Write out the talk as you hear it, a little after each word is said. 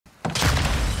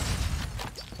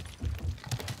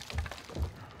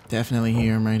Definitely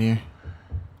hear him right here.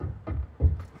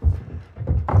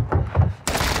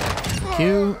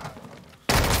 Cute.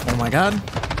 Oh my god.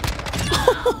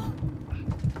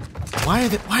 Why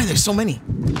are there so many?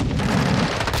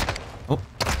 Oh.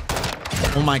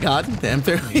 Oh my god. The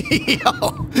M13. Yo,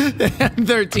 the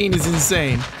M13 is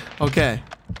insane. Okay.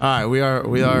 Alright, we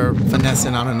are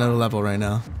finessing on another level right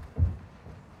now.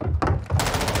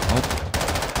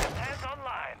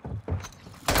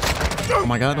 Oh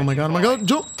my god, oh my god, oh my god.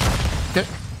 Jump. Okay.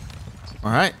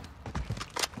 Alright.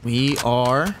 We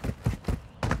are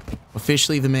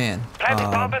officially the man.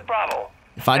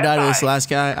 If I die to this last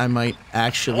guy, I might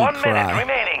actually cry.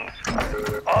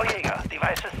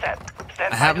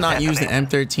 I have not used the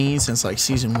M13 since like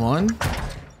season 1,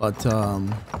 but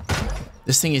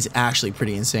this thing is actually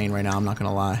pretty insane right now, I'm not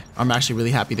gonna lie. I'm actually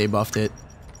really happy they buffed it.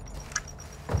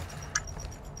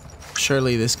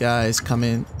 Surely this guy is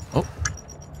coming. Oh,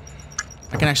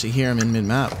 I can actually hear him in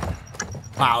mid-map.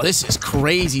 Wow, this is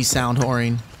crazy sound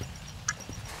whoring.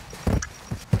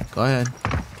 Go ahead.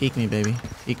 Peek me, baby.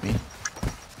 Peek me.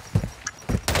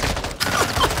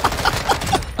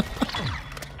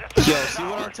 Yo, see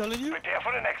what I'm telling you? Prepare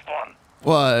for the next one.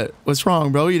 What? What's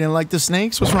wrong, bro? You didn't like the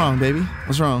snakes? What's wrong, baby?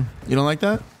 What's wrong? You don't like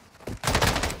that?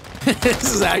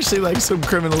 This is actually like some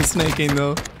criminal snaking,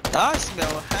 though. I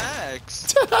smell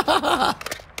hacks.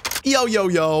 Yo, yo,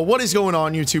 yo, what is going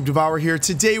on, YouTube? Devour here.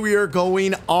 Today we are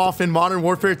going off in Modern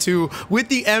Warfare 2 with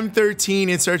the M13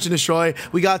 in Search and Destroy.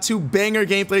 We got two banger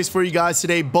gameplays for you guys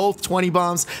today, both 20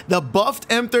 bombs. The buffed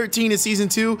M13 in Season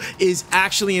 2 is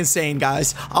actually insane,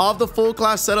 guys. I'll have the full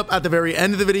class setup at the very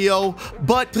end of the video,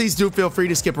 but please do feel free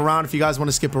to skip around if you guys want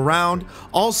to skip around.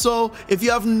 Also, if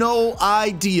you have no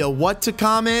idea what to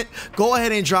comment, go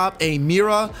ahead and drop a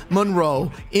Mira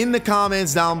Monroe in the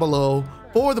comments down below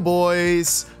for the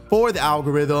boys. For the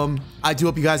algorithm. I do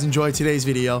hope you guys enjoyed today's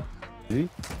video. Device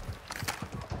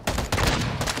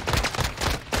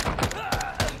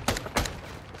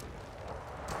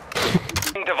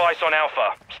on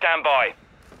Alpha. Stand by.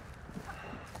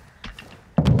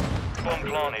 Bomb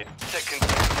planted. Second.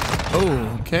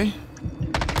 Oh, okay.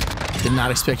 Did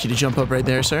not expect you to jump up right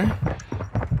there, sir.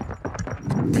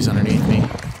 He's underneath me.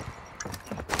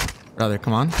 Brother,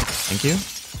 come on. Thank you.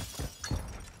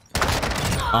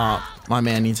 My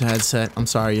man needs a headset. I'm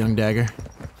sorry, young dagger.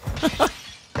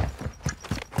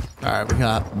 Alright, we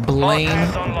got Blaine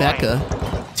Becca.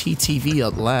 TTV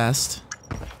up last.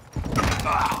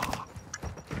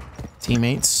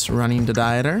 Teammates running the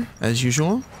dieter, as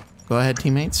usual. Go ahead,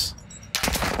 teammates.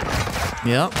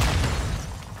 Yep.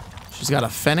 She's got a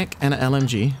Fennec and an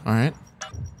LMG. Alright.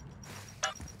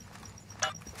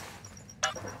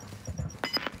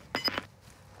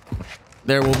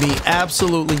 There will be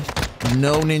absolutely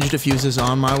no ninja diffuses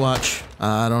on my watch.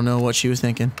 I don't know what she was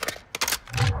thinking.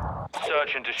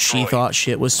 Search and destroy. She thought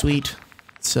shit was sweet.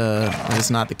 It's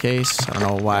not the case. I don't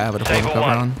know why I have a deployment cover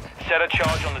on. Set a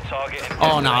charge on the target. And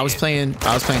oh no, I was playing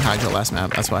Hydra last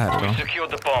map. That's why I had it on. Secured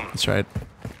the bomb. That's right.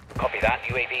 Copy that.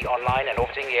 UAV online and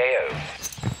orbiting the AO.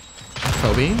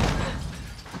 Kobe.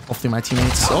 Hopefully my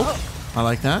teammates. Oh, I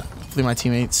like that. Hopefully my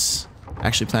teammates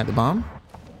actually plant the bomb.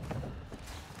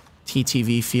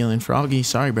 TTV feeling froggy.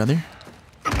 Sorry, brother.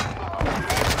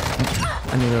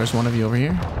 I knew there was one of you over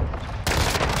here.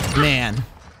 Man.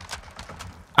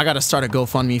 I gotta start a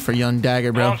GoFundMe for Young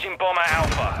Dagger, bro. Launching bomb at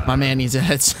Alpha. My man needs a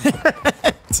headset.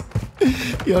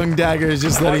 Young Dagger is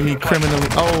just letting me criminally...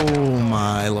 Oh,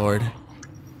 my lord.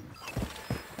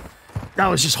 That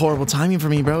was just horrible timing for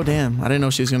me, bro. Damn. I didn't know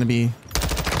she was gonna be...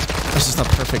 That's just a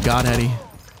perfect godheady.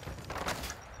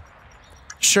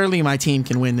 Surely my team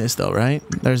can win this, though, right?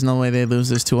 There's no way they lose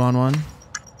this 2-on-1.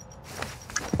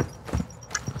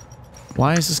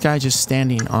 Why is this guy just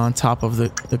standing on top of the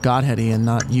godheady and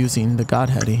not using the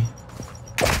godheady?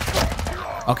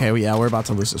 Okay, well, yeah, we're about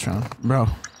to lose this round. Bro.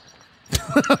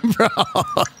 Bro.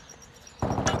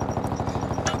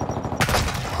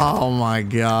 Oh, my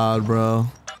God, bro.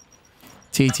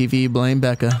 TTV, blame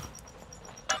Becca.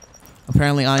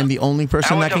 Apparently, I am the only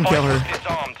person that can kill her.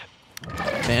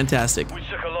 Fantastic. We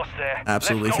took a loss there.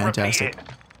 Absolutely fantastic.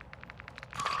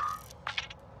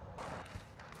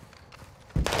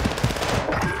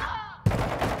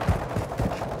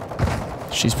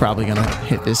 She's probably gonna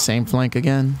hit this same flank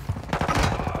again.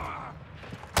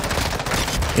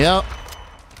 Yep.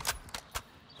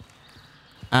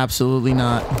 Absolutely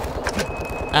not.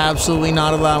 Absolutely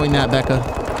not allowing that, Becca.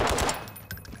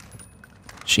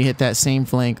 She hit that same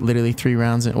flank literally 2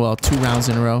 rounds in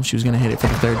a row. She was gonna hit it for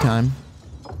the 3rd time.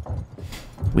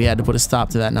 We had to put a stop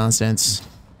to that nonsense.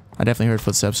 I definitely heard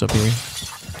footsteps up here.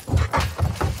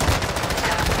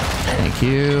 Thank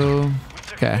you.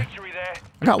 Okay.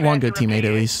 I got one good teammate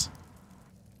at least.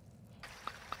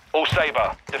 All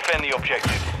Saber, defend the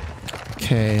objective.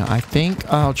 Okay, I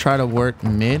think I'll try to work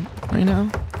mid right now.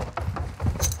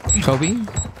 Kobe.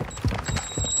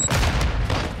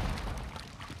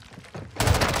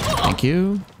 Thank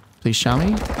you. Please shout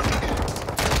me.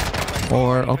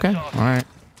 Or, okay, alright.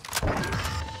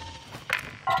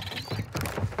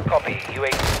 Copy.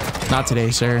 UAV. Not today,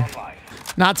 sir.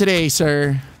 Not today,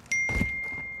 sir.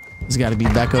 There's got to be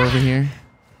Becca over here.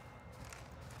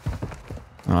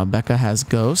 Becca has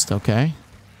Ghost, okay.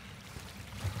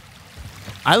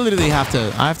 I literally have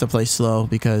to play slow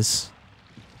because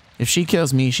if she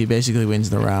kills me, she basically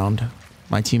wins the round.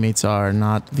 My teammates are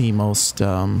not the most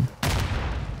UAV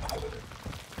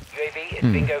is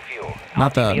bingo fuel.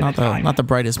 not the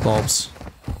brightest bulbs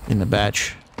in the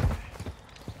batch.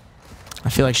 I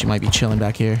feel like she might be chilling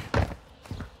back here.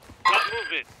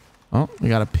 Oh, we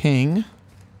got a ping.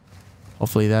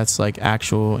 Hopefully that's like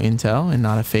actual intel and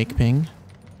not a fake ping.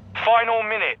 Final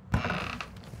minute.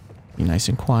 Be nice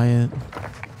and quiet.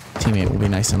 Teammate will be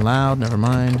nice and loud. Never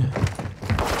mind.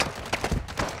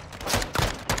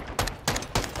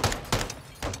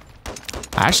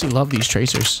 I actually love these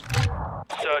tracers.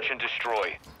 Search and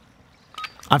destroy.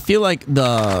 I feel like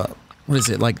the... What is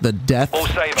it? Like the death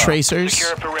tracers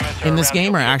in this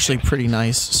game are actually pretty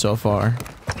nice so far.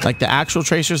 Like the actual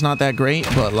tracer's not that great,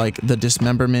 but like the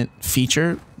dismemberment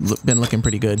feature been looking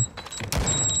pretty good.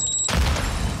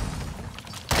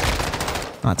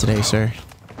 Not today, sir.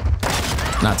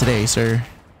 Not today, sir.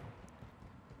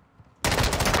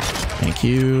 Thank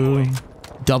you.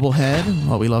 Double head,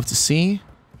 what we love to see.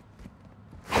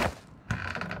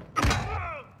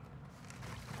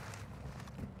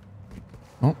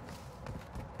 Oh.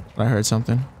 I heard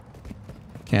something.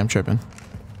 Okay, I'm tripping.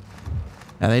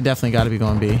 Yeah, they definitely got to be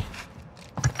going B.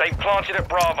 They planted at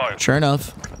Bravo. Sure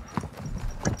enough.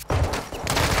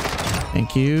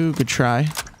 Thank you. Good try.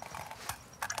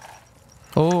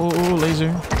 Oh,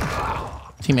 laser.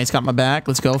 Teammates got my back.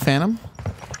 Let's go, Phantom.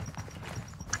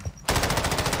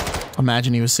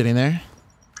 Imagine he was sitting there.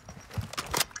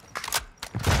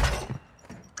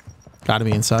 Gotta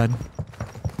be inside.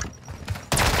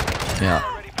 Yeah.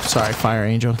 Sorry, Fire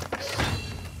Angel.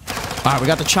 Alright, we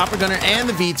got the chopper gunner and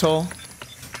the VTOL.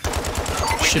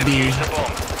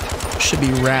 Should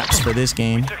be wraps for this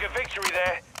game. Took a victory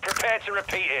there. Prepare to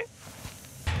repeat it.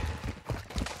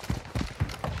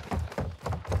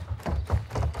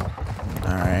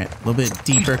 Alright, a little bit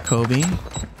deeper, Kobe.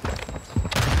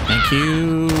 Thank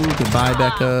you. Goodbye,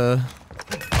 Becca.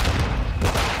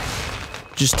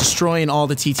 Just destroying all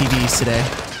the TTVs today.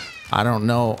 I don't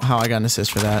know how I got an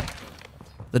assist for that.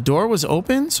 The door was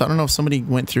open, so I don't know if somebody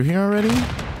went through here already.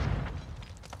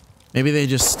 Maybe they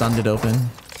just stunned it open.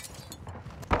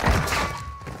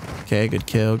 Okay, good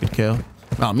kill, good kill.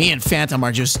 Wow, me and Phantom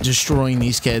are just destroying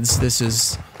these kids. This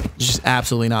is just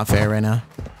absolutely not fair right now.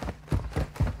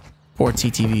 Poor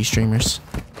TTV streamers.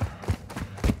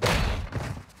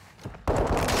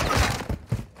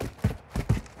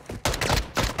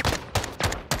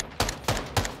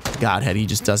 Godhead, he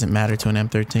just doesn't matter to an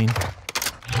M13.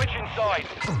 Switch inside.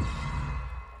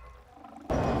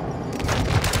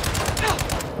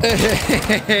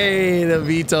 Hey, the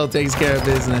VTOL takes care of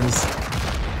business.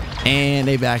 And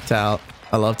they backed out.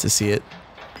 I love to see it.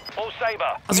 All Saber.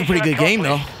 That was a pretty good game,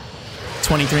 though.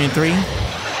 23-3.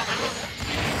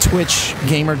 Twitch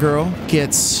gamer girl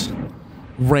gets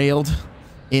railed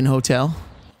in hotel.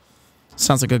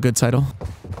 Sounds like a good title.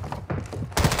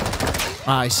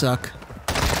 I suck.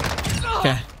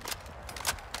 Okay.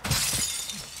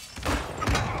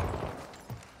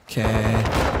 Okay.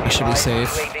 I should be safe.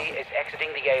 UAV is exiting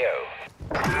the AO.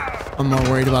 I'm more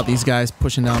worried about these guys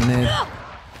pushing down mid.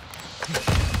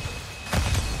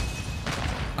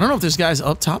 I don't know if this guy's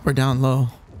up top or down low.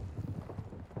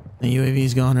 The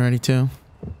UAV's gone already too.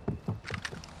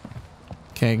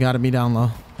 Okay, gotta be down low.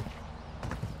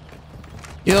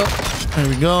 Yep. There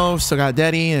we go. Still got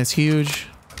Daddy. That's huge.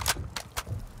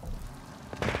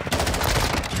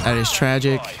 That is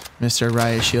tragic. Mr.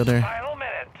 Riot Shielder. Final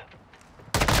minute.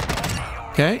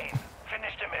 Okay.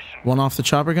 Finish the mission. One off the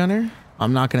chopper gunner.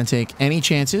 I'm not going to take any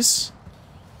chances.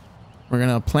 We're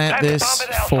going to plant this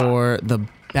for the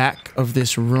back of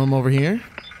this room over here.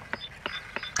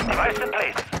 Device in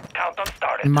place. Countdown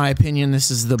started. In my opinion, this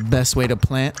is the best way to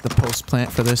plant, the post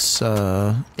plant for this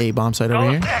A-bomb site over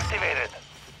here. Ghost activated.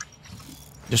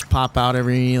 Just pop out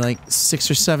every like 6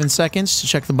 or 7 seconds to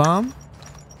check the bomb.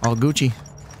 All Gucci.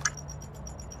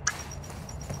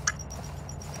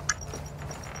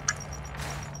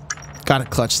 Gotta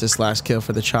clutch this last kill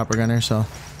for the chopper gunner, so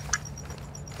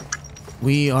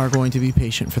we are going to be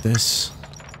patient for this.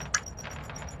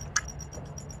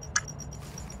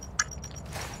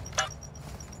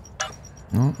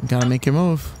 Oh, gotta make your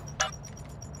move.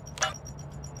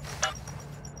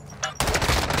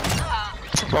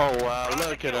 Oh wow,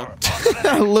 look at him.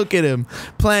 Look at him.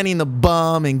 Planning the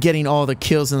bomb and getting all the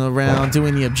kills in the round,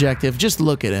 doing the objective. Just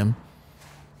look at him.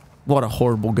 What a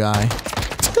horrible guy.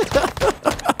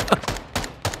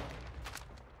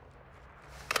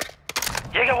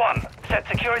 Jaeger 1, set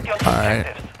security on All right.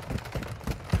 objectives.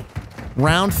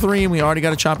 Round 3, and we already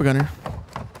got a chopper gunner.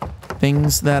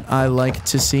 Things that I like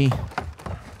to see.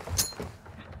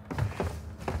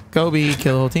 Kobe,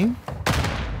 kill the whole team.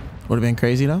 Would have been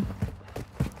crazy though.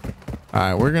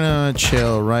 Alright, we're gonna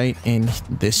chill right in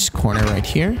this corner right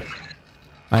here.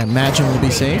 I imagine we'll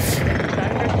be safe.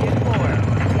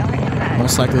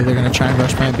 Most likely they're gonna try and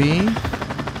rush my B.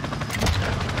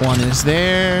 One is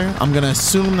there. I'm gonna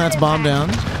assume that's bomb down.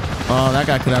 Oh, that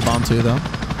guy could have bomb too though.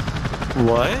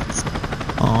 What?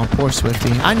 Oh, poor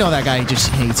Swifty. I know that guy just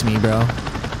hates me, bro.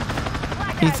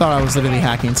 He thought I was literally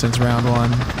hacking since round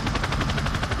 1.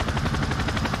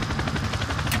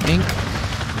 Ink.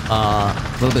 A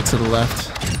little bit to the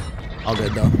left. All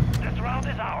good though. This round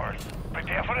is ours.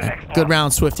 Prepare for the next one. Good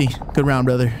round, Swifty. Good round,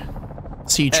 brother.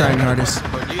 See you trying your hardest.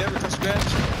 But do you ever touch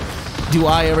grass? Do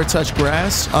I ever touch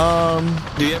grass?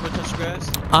 Do you ever touch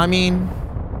grass? I mean,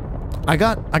 I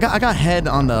got head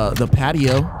on the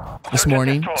patio this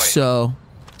morning, so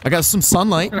I got some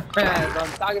sunlight. That's what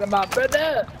I'm talking about,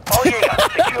 brother. All Jaeger,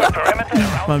 secure perimeter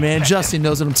around My man objectives. Justin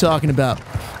knows what I'm talking about.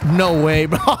 No way,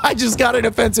 bro. I just got an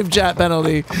offensive chat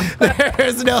penalty.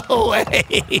 There's no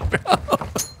way, bro.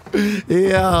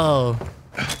 Yo.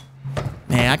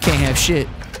 Man, I can't have shit.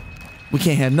 We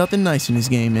can't have nothing nice in this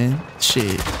game, man.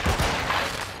 Shit.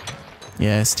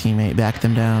 Yes, teammate, back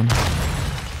them down.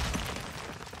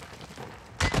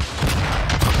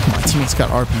 My teammate's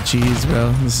got RPGs,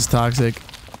 bro. This is toxic.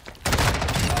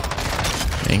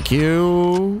 Thank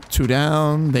you. 2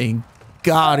 down. They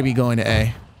gotta be going to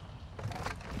A.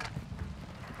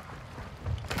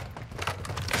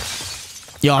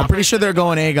 Yo, I'm pretty sure they're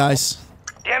going A, guys.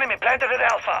 The enemy planted at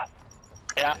Alpha.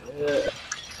 Yeah.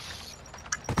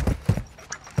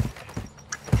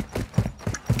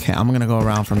 Okay, I'm gonna go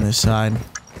around from this side.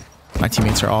 My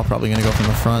teammates are all probably gonna go from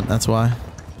the front, that's why.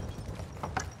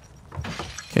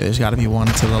 Okay, there's gotta be one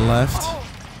to the left.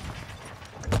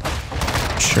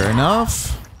 Sure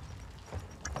enough.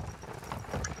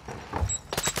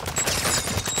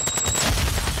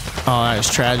 Oh, that is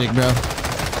tragic, bro.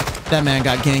 That man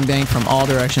got gangbanged from all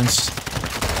directions.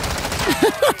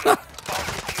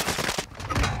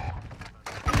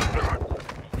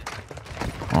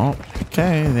 Oh,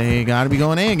 okay, they gotta be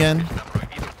going A again.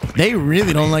 They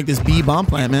really don't like this B bomb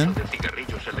plant, man.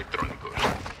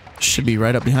 Should be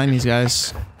right up behind these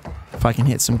guys. If I can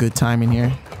hit some good timing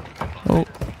here. Oh.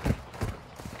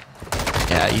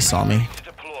 Yeah, you saw me.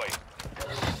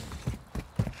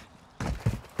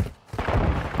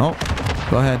 Oh,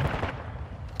 go ahead.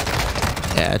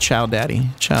 Yeah, chow daddy.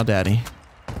 Chow daddy.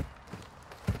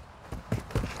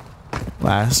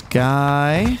 Last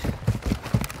guy.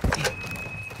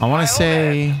 I want to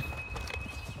say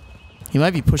he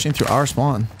might be pushing through our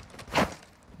spawn.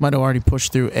 Might have already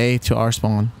pushed through A to our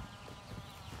spawn.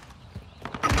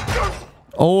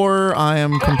 Or I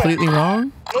am completely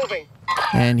wrong.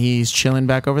 And he's chilling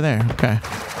back over there. Okay.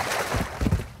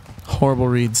 Horrible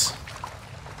reads.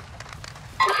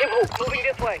 Moving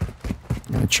this way.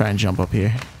 I'm gonna try and jump up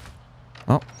here.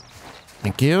 Oh,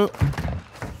 thank you.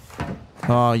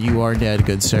 Oh, you are dead,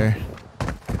 good sir.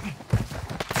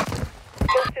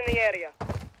 Close in the area.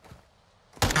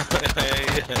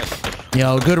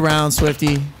 Yo, good round,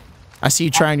 Swifty. I see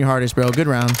you trying your hardest, bro. Good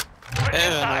round.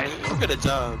 Yeah, you got a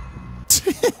job.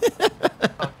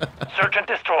 Search and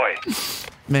destroy.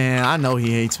 Man, I know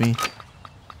he hates me.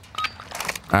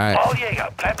 All right, All Jaeger,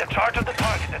 plant the charge of the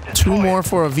target and destroy 2 more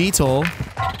for a VTOL.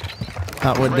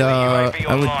 That would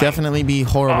definitely be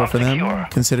horrible for them,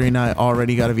 considering I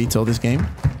already got a VTOL this game.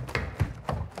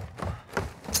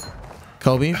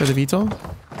 Kobe for the VTOL?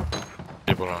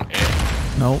 People on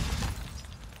A. Nope.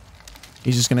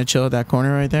 He's just gonna chill at that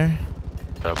corner right there.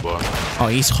 That boy. Oh,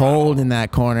 he's holding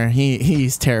that corner.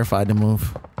 He's terrified to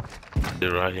move.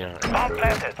 They're right here. Bomb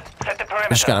planted. Set the perimeter.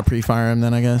 Just gotta pre-fire him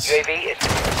then, I guess. UAV is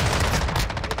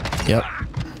Yep.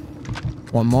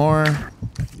 One more.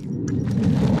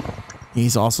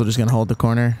 He's also just gonna hold the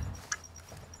corner.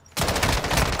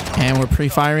 And we're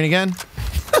pre-firing again.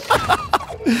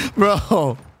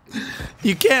 Bro,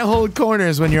 you can't hold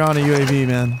corners when you're on a UAV,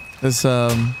 man. That's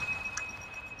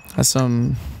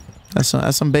some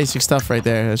basic stuff right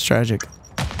there. That's tragic.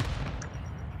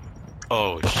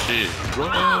 Oh shit, bro.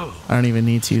 I don't even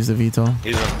need to use the VTOL.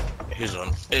 He's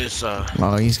on his side.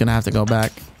 Oh, he's gonna have to go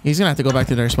back. He's gonna have to go back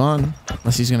to their spawn.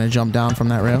 Unless he's gonna jump down from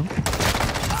that rail.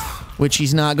 Which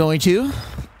he's not going to.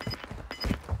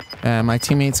 And my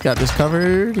teammates got this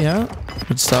covered. Yeah.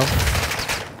 Good stuff.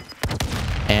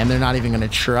 And they're not even gonna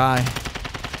try.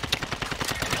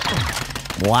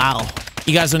 Wow.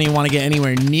 You guys don't even want to get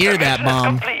anywhere near that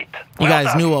bomb. You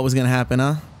guys knew what was gonna happen,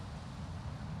 huh?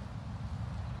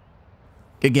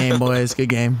 Good game, boys. Good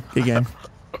game. Good game.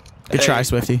 Good try,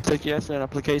 Swifty. Take yes an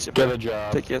application, bro. Good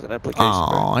job. Take yes an application,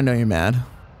 Oh, I know you're mad.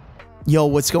 Yo,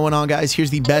 what's going on, guys? Here's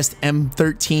the best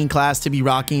M13 class to be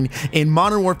rocking in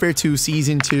Modern Warfare 2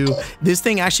 Season 2. This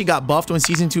thing actually got buffed when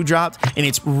Season 2 dropped, and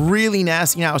it's really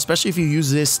nasty now, especially if you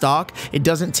use this stock. It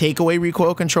doesn't take away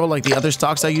recoil control like the other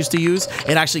stocks I used to use.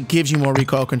 It actually gives you more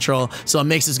recoil control, so it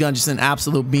makes this gun just an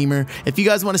absolute beamer. If you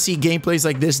guys want to see gameplays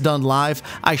like this done live,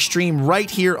 I stream right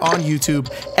here on YouTube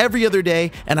every other day,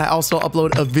 and I also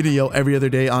upload a video every other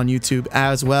day on YouTube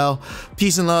as well.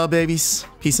 Peace and love, babies.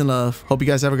 Peace and love. Hope you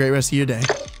guys have a great rest of your day.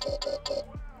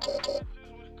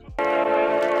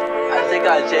 I think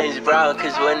I changed brown,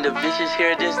 cause when the bitches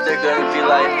hear this, they're gonna be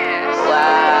like,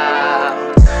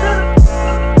 wow.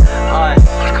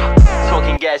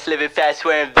 Smoking gas, living fast,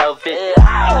 wearing velvet.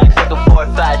 Looks like a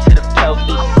 4-5 to the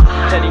pelvis.